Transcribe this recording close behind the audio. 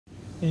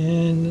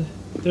And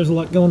there's a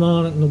lot going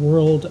on in the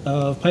world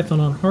of Python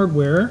on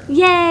hardware.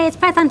 Yay, it's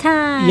Python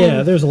time!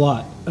 Yeah, there's a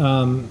lot.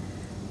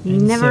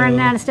 Never running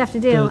out of stuff to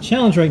do. The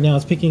challenge right now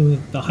is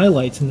picking the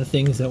highlights and the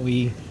things that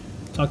we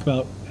talk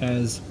about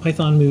as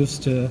Python moves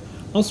to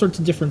all sorts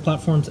of different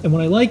platforms. And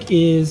what I like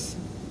is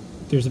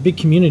there's a big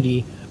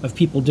community of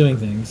people doing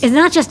things. It's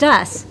not just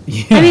us.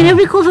 Yeah. I mean, it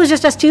would be cool if it was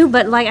just us too,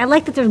 but like I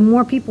like that there's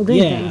more people doing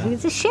Yeah. things.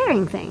 It's a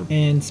sharing thing.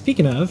 And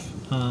speaking of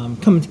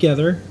coming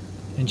together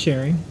and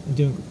sharing and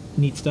doing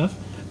neat stuff,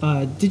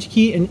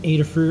 DigiKey and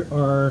Adafruit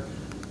are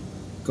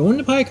going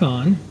to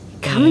PyCon.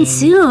 Coming and,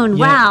 soon.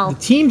 yeah, Wow. The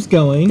team's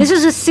going. This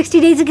was just 60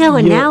 days ago,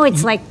 and now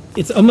it's like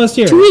It's almost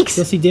here. 2 weeks.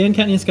 You'll see Dan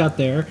Catney and Scott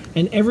there,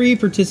 and every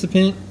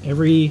participant,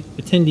 every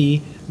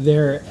attendee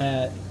there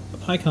at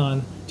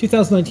PyCon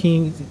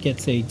 2019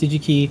 gets a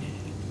DigiKey,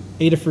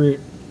 Adafruit,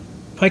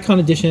 PyCon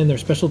edition. There's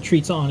special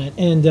treats on it,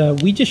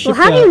 and we just Well,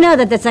 shipped how do out- you know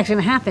that that's actually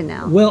going to happen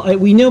now? Well,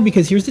 we know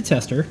because here's the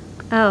tester.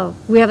 Oh,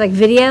 we have like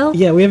video?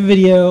 Yeah, we have a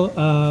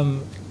video.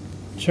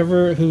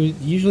 Trevor, who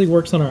usually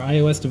works on our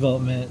iOS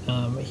development,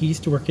 he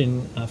used to work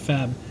in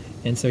Fab,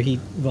 and so he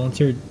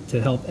volunteered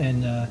to help.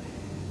 And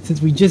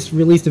since we just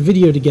released a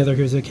video together,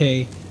 he was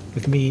okay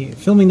with me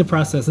filming the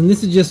process. And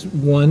this is just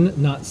one,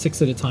 not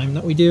 6 at a time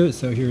that we do.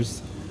 So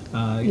here's...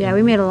 Yeah,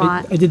 we made a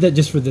lot. I did that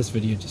just for this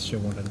video, just show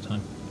one at a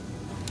time.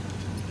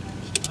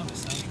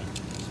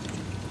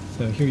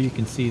 So here you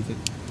can see that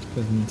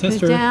goes in the Goes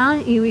tester.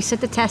 down, you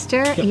reset the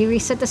tester, Yep. you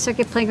reset the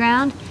circuit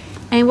playground,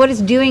 and what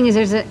it's doing is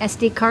there's an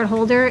SD card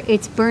holder.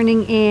 It's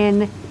burning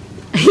in,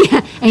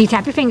 and you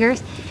tap your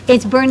fingers.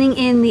 It's burning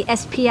in the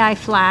SPI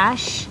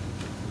flash,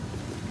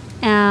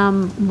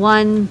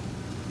 one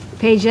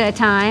page at a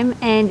time,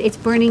 and it's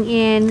burning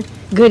in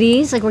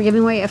goodies. Like we're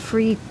giving away a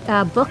free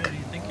book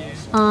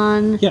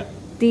on Yeah.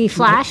 the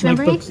flash Mike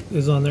memory, Books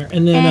is on there.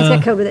 And then, and it's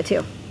got code with it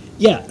too.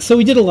 yeah, so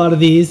we did a lot of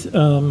these.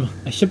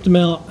 I shipped them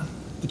out.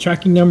 The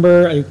tracking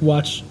number, I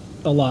watched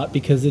a lot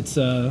because it's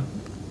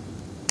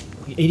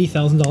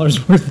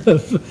 $80,000 worth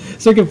of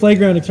Circuit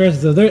Playground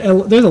expressions. So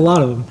there's a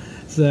lot of them.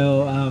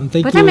 So thank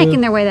you. But they're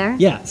making their way there.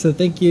 Yeah, so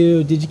thank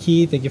you,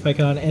 DigiKey, thank you,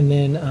 PyCon, and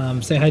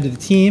then say hi to the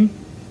team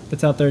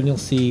that's out there, and you'll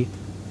see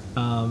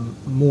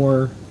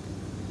more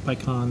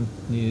PyCon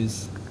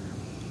news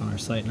on our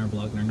site and our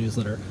blog and our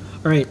newsletter.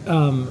 All right,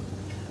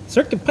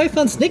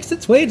 CircuitPython snakes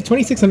its way to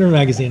 2600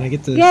 magazine. I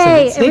get to say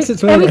Yay! it snakes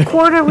its way. Every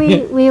quarter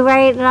we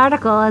write an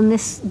article, and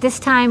this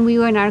time we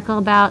wrote an article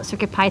about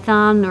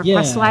CircuitPython or Yeah.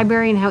 Quest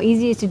Library and how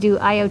easy it is to do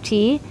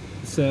IoT.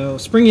 So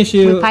spring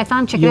issue. With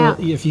Python, check it out.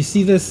 If you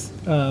see this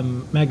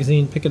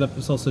magazine, pick it up.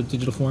 It's also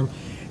digital form.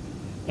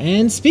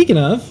 And speaking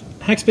of,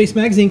 Hackspace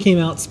magazine came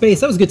out.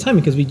 Space. That was a good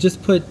timing because we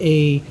just put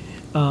a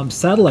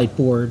satellite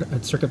board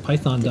at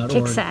CircuitPython.org.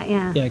 KickSat,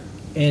 yeah. Yeah,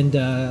 and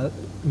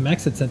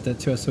Max had sent that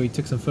to us, so we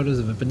took some photos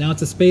of it. But now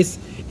it's a space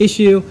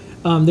issue.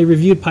 They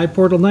reviewed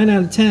PyPortal 9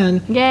 out of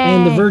 10. Yay.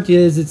 And the verdict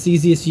is it's the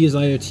easiest to use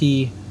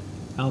IoT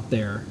out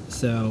there.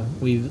 So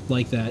we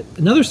like that.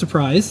 Another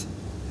surprise.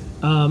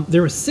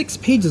 There were 6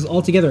 pages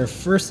altogether of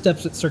first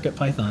steps at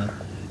CircuitPython.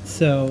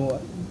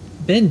 So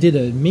Ben did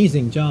an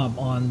amazing job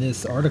on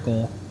this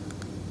article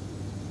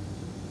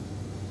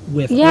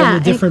with all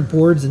the different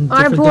boards and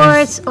our different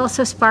boards. things.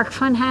 Also,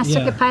 SparkFun has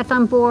Yeah.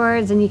 CircuitPython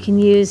boards, and you can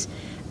use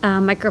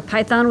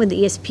MicroPython with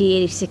the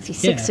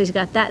ESP8066. Yeah. So he's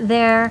got that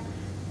there.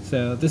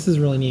 So this is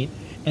really neat.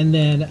 And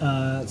then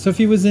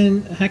Sophie was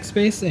in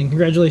Hackspace, and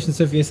congratulations,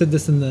 Sophie. I said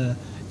this in the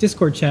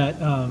Discord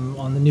chat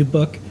on the new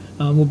book.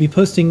 We'll be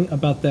posting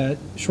about that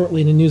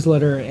shortly in a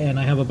newsletter, and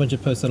I have a bunch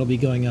of posts that'll be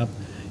going up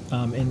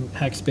in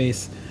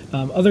Hackspace.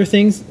 Other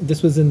things,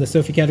 this was in the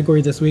Sophie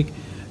category this week.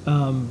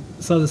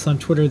 Saw this on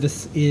Twitter.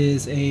 This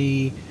is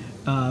a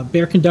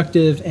Bare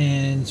Conductive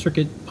and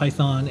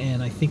CircuitPython,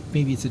 and I think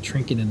maybe it's a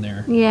trinket in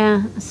there.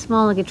 Yeah,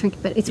 small like a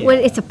trinket, but it's Yeah.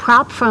 it's a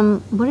prop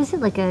from, what is it,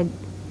 like a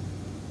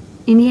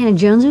Indiana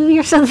Jones movie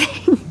or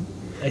something?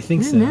 I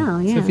think I so. don't know,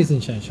 yeah. Sophie's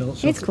in chat. She'll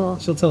It's cool.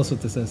 She'll tell us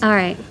what this is. All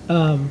right.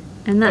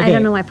 And I okay.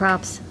 don't know why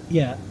props.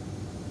 Yeah.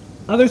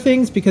 Other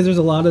things, because there's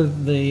a lot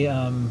of the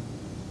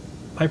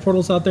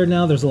PyPortals out there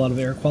now, there's a lot of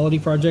air quality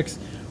projects.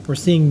 We're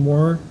seeing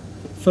more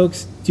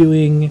folks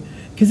doing,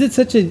 because it's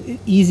such an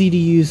easy to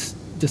use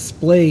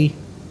display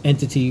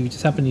entity, we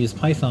just happen to use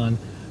Python,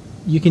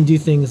 you can do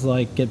things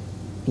like get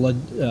blood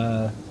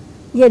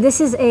Yeah,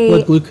 this is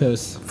blood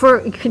glucose. for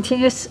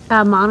continuous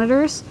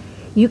monitors.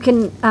 You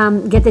can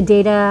get the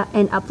data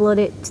and upload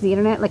it to the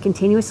internet like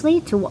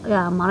continuously to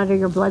monitor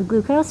your blood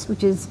glucose,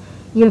 which is,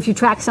 you know, if you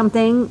track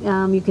something,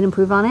 you can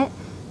improve on it.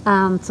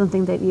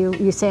 Something that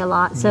you say a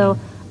lot. So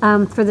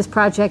for this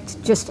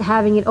project, just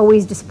having it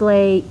always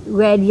display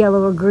red,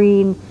 yellow, or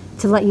green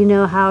to let you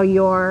know how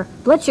your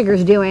blood sugar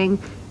is doing,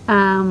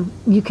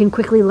 you can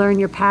quickly learn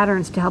your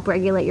patterns to help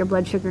regulate your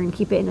blood sugar and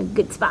keep it in a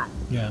good spot.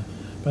 Yeah.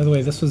 By the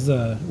way, this was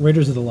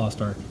Raiders of the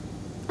Lost Ark.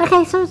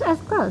 Okay, so it's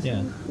close.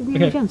 Yeah.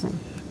 Indiana Okay. Jones thing.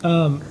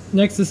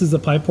 Next, this is a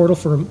PyPortal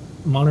for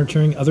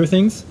monitoring other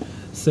things.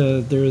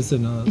 So there's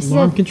an This is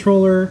alarm a-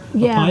 controller,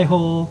 yeah. a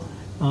Pi-hole.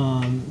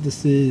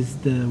 This is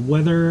the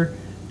weather,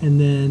 and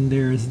then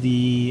there's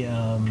the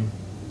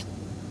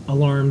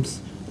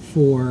alarms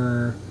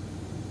for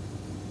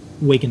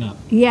waking up.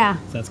 Yeah.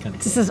 So that's kind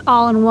of This is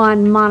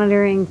all-in-one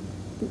monitoring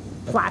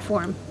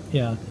platform.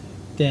 Yeah.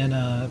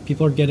 Then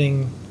people are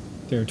getting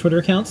their Twitter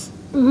accounts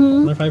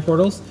on their Pi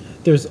portals.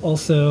 There's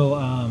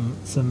also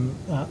some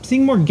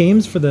seeing more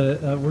games for the.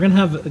 We're going to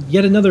have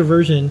yet another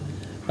version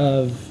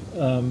of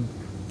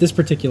this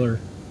particular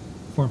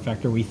form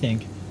factor, we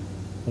think.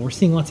 Well, we're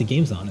seeing lots of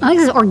games on it. I think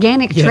this is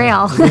Organic Yeah,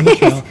 Trail. Organic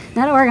Trail.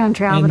 Not Oregon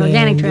Trail, And but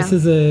Organic then Trail.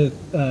 this is a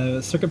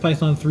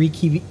CircuitPython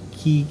 3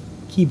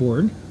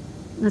 keyboard.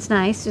 That's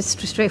nice. Just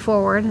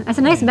straightforward. That's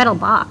a nice metal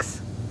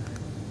box.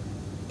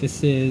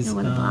 This is Oh,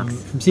 what a box.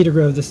 from Cedar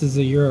Grove. This is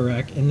a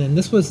Eurorack. And then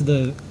this was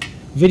the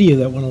video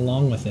that went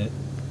along with it.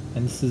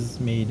 And this is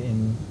made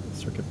in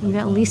CircuitPython. We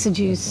got Lisa as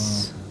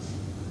Juice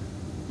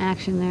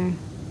action there. well.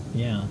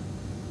 Yeah.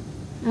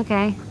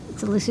 Okay.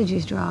 It's a Lisa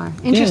Juice drawer.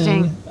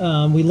 Interesting.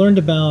 Then, we learned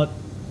about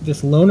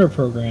this loaner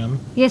program.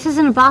 Yeah, this is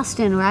in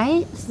Boston,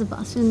 right? This is the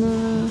Boston.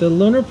 The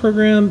loaner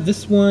program,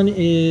 this one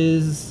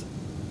is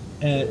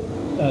at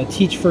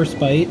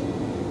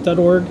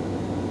teachfirstbyte.org.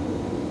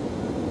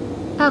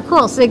 Oh,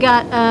 cool. So they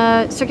got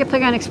a Circuit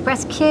Playground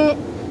Express kit,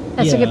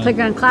 a Circuit Yeah.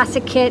 Playground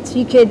Classic kit. So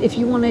you could, if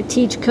you want to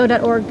teach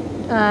code.org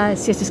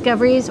CS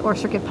Discoveries or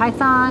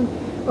CircuitPython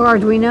or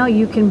Arduino,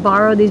 you can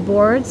borrow these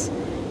boards.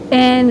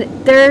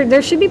 And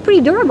they should be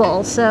pretty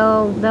durable,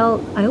 so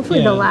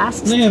hopefully they'll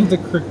last. And they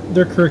have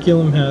their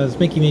curriculum has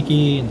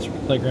Makey and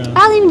Circuit Playground.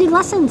 Oh, they even did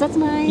lessons. That's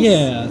nice.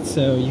 Yeah,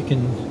 so you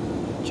can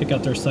check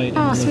out their site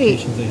Oh, and the sweet.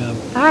 locations they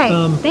have. All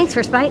right. Thanks,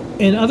 First Byte.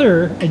 In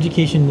other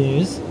education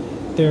news,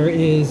 there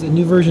is a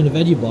new version of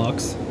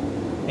EduBlocks,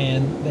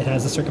 and it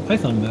has a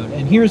CircuitPython mode.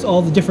 And here's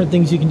all the different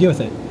things you can do with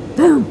it.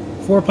 Boom.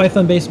 4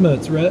 Python-based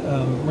modes: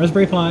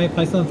 Raspberry Pi,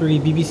 Python 3,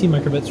 BBC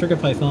Microbit,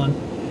 CircuitPython,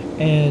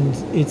 and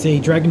it's a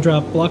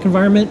drag-and-drop block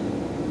environment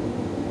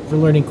for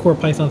learning core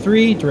Python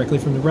 3 directly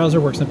from the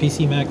browser. Works on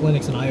PC, Mac,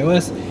 Linux, and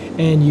iOS,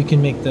 and you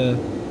can make the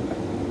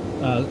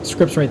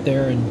scripts right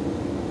there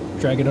and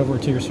drag it over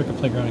to your Circuit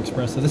Playground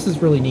Express. So this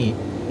is really neat.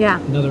 Yeah.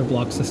 Another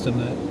block system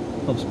that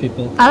helps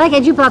people. I like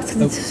EduBlocks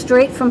because it's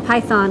straight from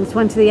Python. It's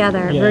one to the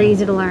other. Yeah. Very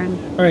easy to learn.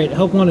 All right,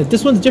 Help Wanted.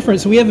 This one's different.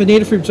 So we have a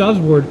Native Fruit jobs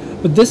board,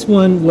 but this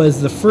one was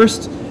the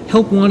first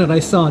Help Wanted I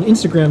saw on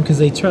Instagram because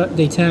they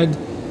tagged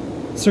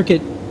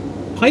Circuit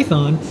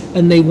Python,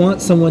 and they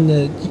want someone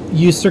to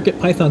use Circuit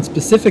Python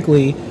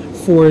specifically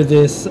for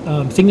this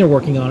thing they're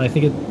working on. I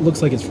think it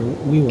looks like it's for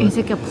WeWork. It's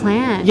like a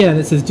plant. Yeah, and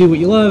it says "Do what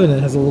you love," and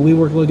it has a little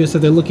WeWork logo. So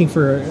they're looking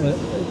for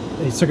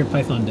a Circuit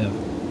Python dev.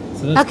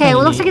 So that's Okay,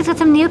 well, looks like it's got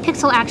some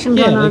NeoPixel action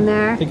going on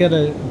there. They got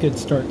a good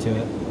start to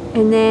it.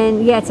 And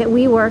then, yeah, it's at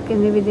WeWork,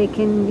 and maybe you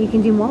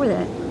can do more with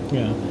it.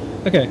 Yeah.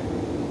 Okay.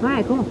 All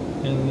right, cool.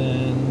 And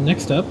then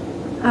next up,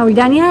 Are we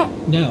done yet?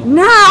 no,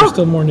 No! there's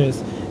still more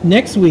news.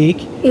 Next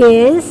week,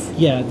 Is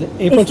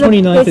April It's the-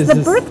 29th it's is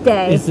the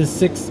birthday. Is the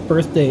 6th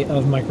birthday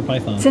of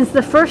MicroPython. since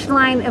the first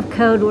line of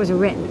code was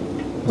written,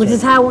 which right.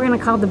 is how we're going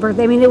to call it the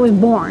birthday. I mean, it was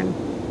born.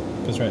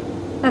 That's right.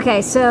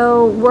 Okay,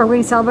 so we're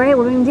going to celebrate.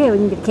 What are we going to do? We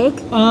can get a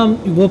cake?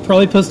 We'll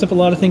probably post up a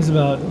lot of things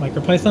about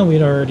MicroPython.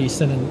 We'd already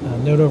sent a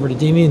note over to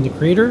Damien, the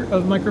creator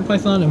of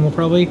MicroPython, and we'll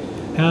probably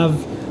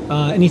have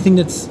anything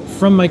that's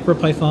from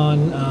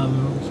MicroPython.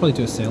 We'll probably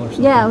do a sale or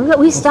something. Yeah, we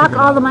We'll stock figure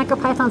it all out. the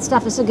MicroPython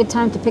stuff. It's a good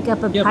time to pick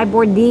up a Yep.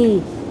 Piboard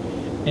D.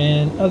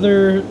 And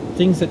other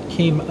things that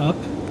came up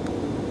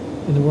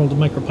in the world of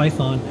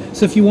MicroPython.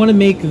 So if you want to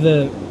make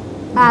the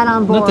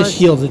Add-on board. not the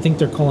shields, I think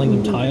they're calling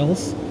them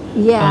tiles.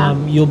 Yeah.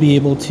 You'll be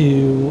able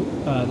to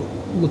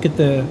look at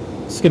the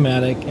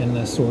schematic and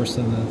the source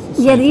and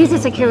the. Yeah, they use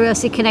this site a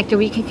Curiosity connector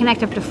where you can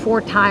connect up to 4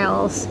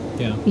 tiles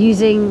Yeah.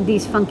 using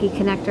these funky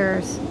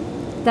connectors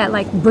that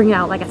like bring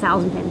out like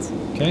 1,000 pins.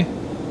 Okay.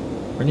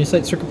 Our new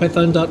site,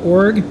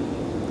 circuitpython.org.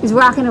 It's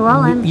rocking and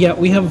rolling. Yeah,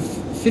 we have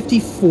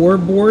 54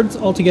 boards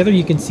altogether.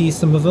 You can see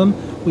some of them.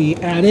 We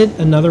added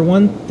another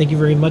one. Thank you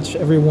very much,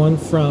 everyone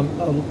from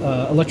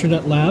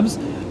Electronet Labs.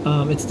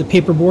 It's the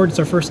paper board. It's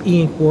our first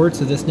e-ink board,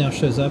 so this now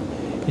shows up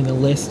in the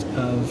list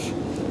of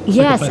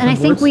Yes, and I CircuitPython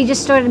think boards. we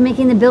just started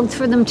making the builds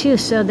for them too,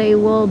 so they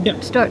will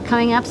Yep. start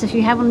coming up. So if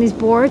you have one of these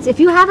boards, if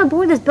you have a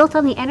board that's built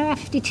on the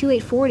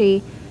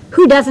NRF52840,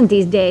 who doesn't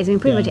these days? I mean,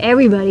 pretty Yeah. much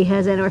everybody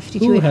has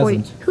NRF52840.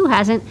 hasn't? Who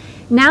hasn't?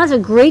 Now is a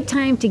great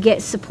time to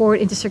get support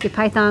into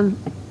CircuitPython.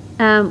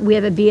 We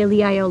have a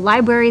BLEIO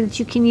library that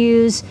you can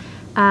use.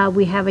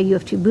 We have a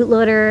UF2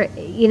 bootloader.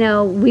 You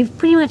know, we've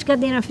pretty much got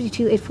the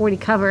NRF52840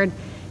 covered.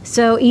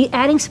 So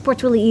adding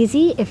support's really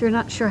easy. If you're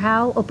not sure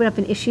how, open up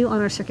an issue on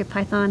our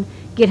CircuitPython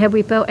GitHub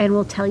repo and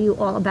we'll tell you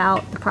all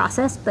about the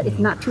process, but it's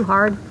not too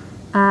hard.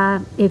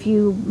 If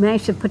you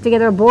manage to put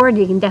together a board,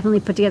 you can definitely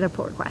put together a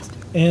pull request.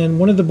 And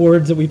one of the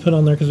boards that we put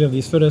on there, because we have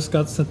these photos,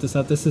 Scott sent this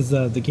out. This is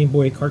the Game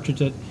Boy cartridge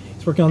that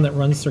he's working on that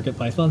runs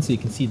CircuitPython, so you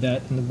can see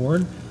that in the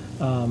board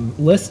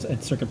list at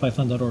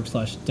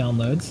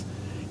circuitpython.org/downloads.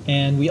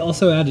 And we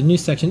also add a new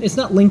section. It's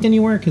not linked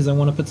anywhere because I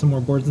want to put some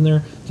more boards in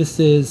there. This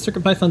is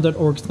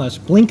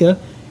circuitpython.org/Blinka.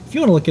 If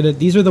you want to look at it,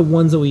 these are the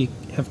ones that we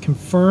have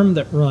confirmed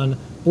that run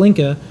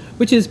Blinka,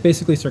 which is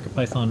basically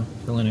CircuitPython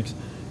for Linux.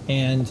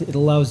 And it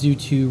allows you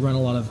to run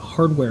a lot of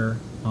hardware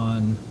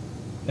on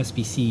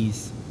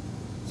SBCs,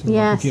 single board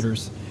Yes.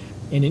 computers,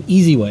 in an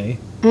easy way.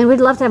 And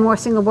we'd love to have more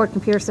single board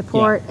computer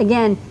support.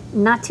 Again,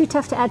 not too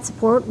tough to add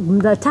support.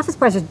 The toughest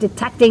part is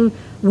detecting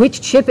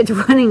which chip it's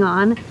running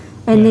on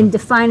and then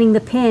defining the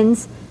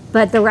pins,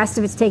 but the rest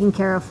of it's taken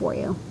care of for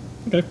you.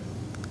 Okay.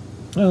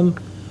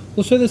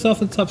 We'll show this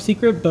off in top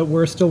secret, but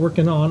we're still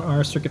working on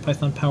our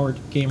CircuitPython powered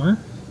gamer.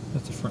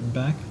 That's the front and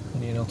back.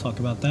 And I'll talk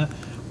about that.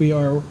 We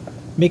are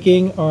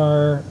making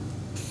our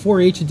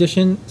 4-H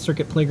edition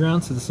Circuit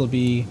Playground. So this will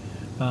be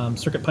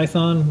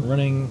CircuitPython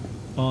running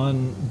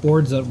on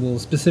boards that will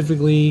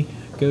specifically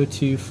go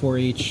to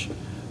 4-H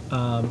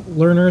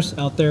learners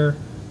out there.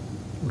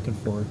 Looking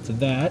forward to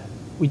that.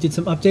 We did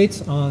some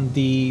updates on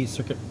the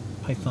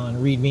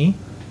CircuitPython README.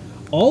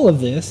 All of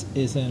this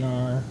is in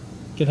our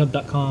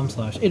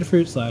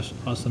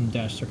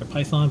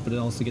github.com/adafruit/awesome-circuitpython, but it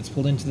also gets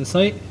pulled into the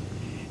site.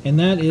 And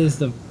that is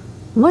the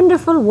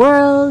Wonderful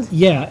world of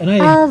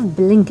of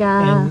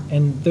Blinka.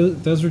 and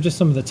those are just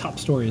some of the top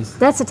stories.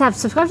 That's the top.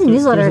 Subscribe to the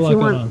There's newsletter a if lot you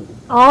going want on.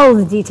 all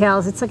the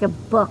details. It's like a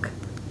book.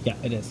 Yeah,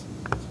 it is.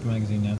 It's a magazine now.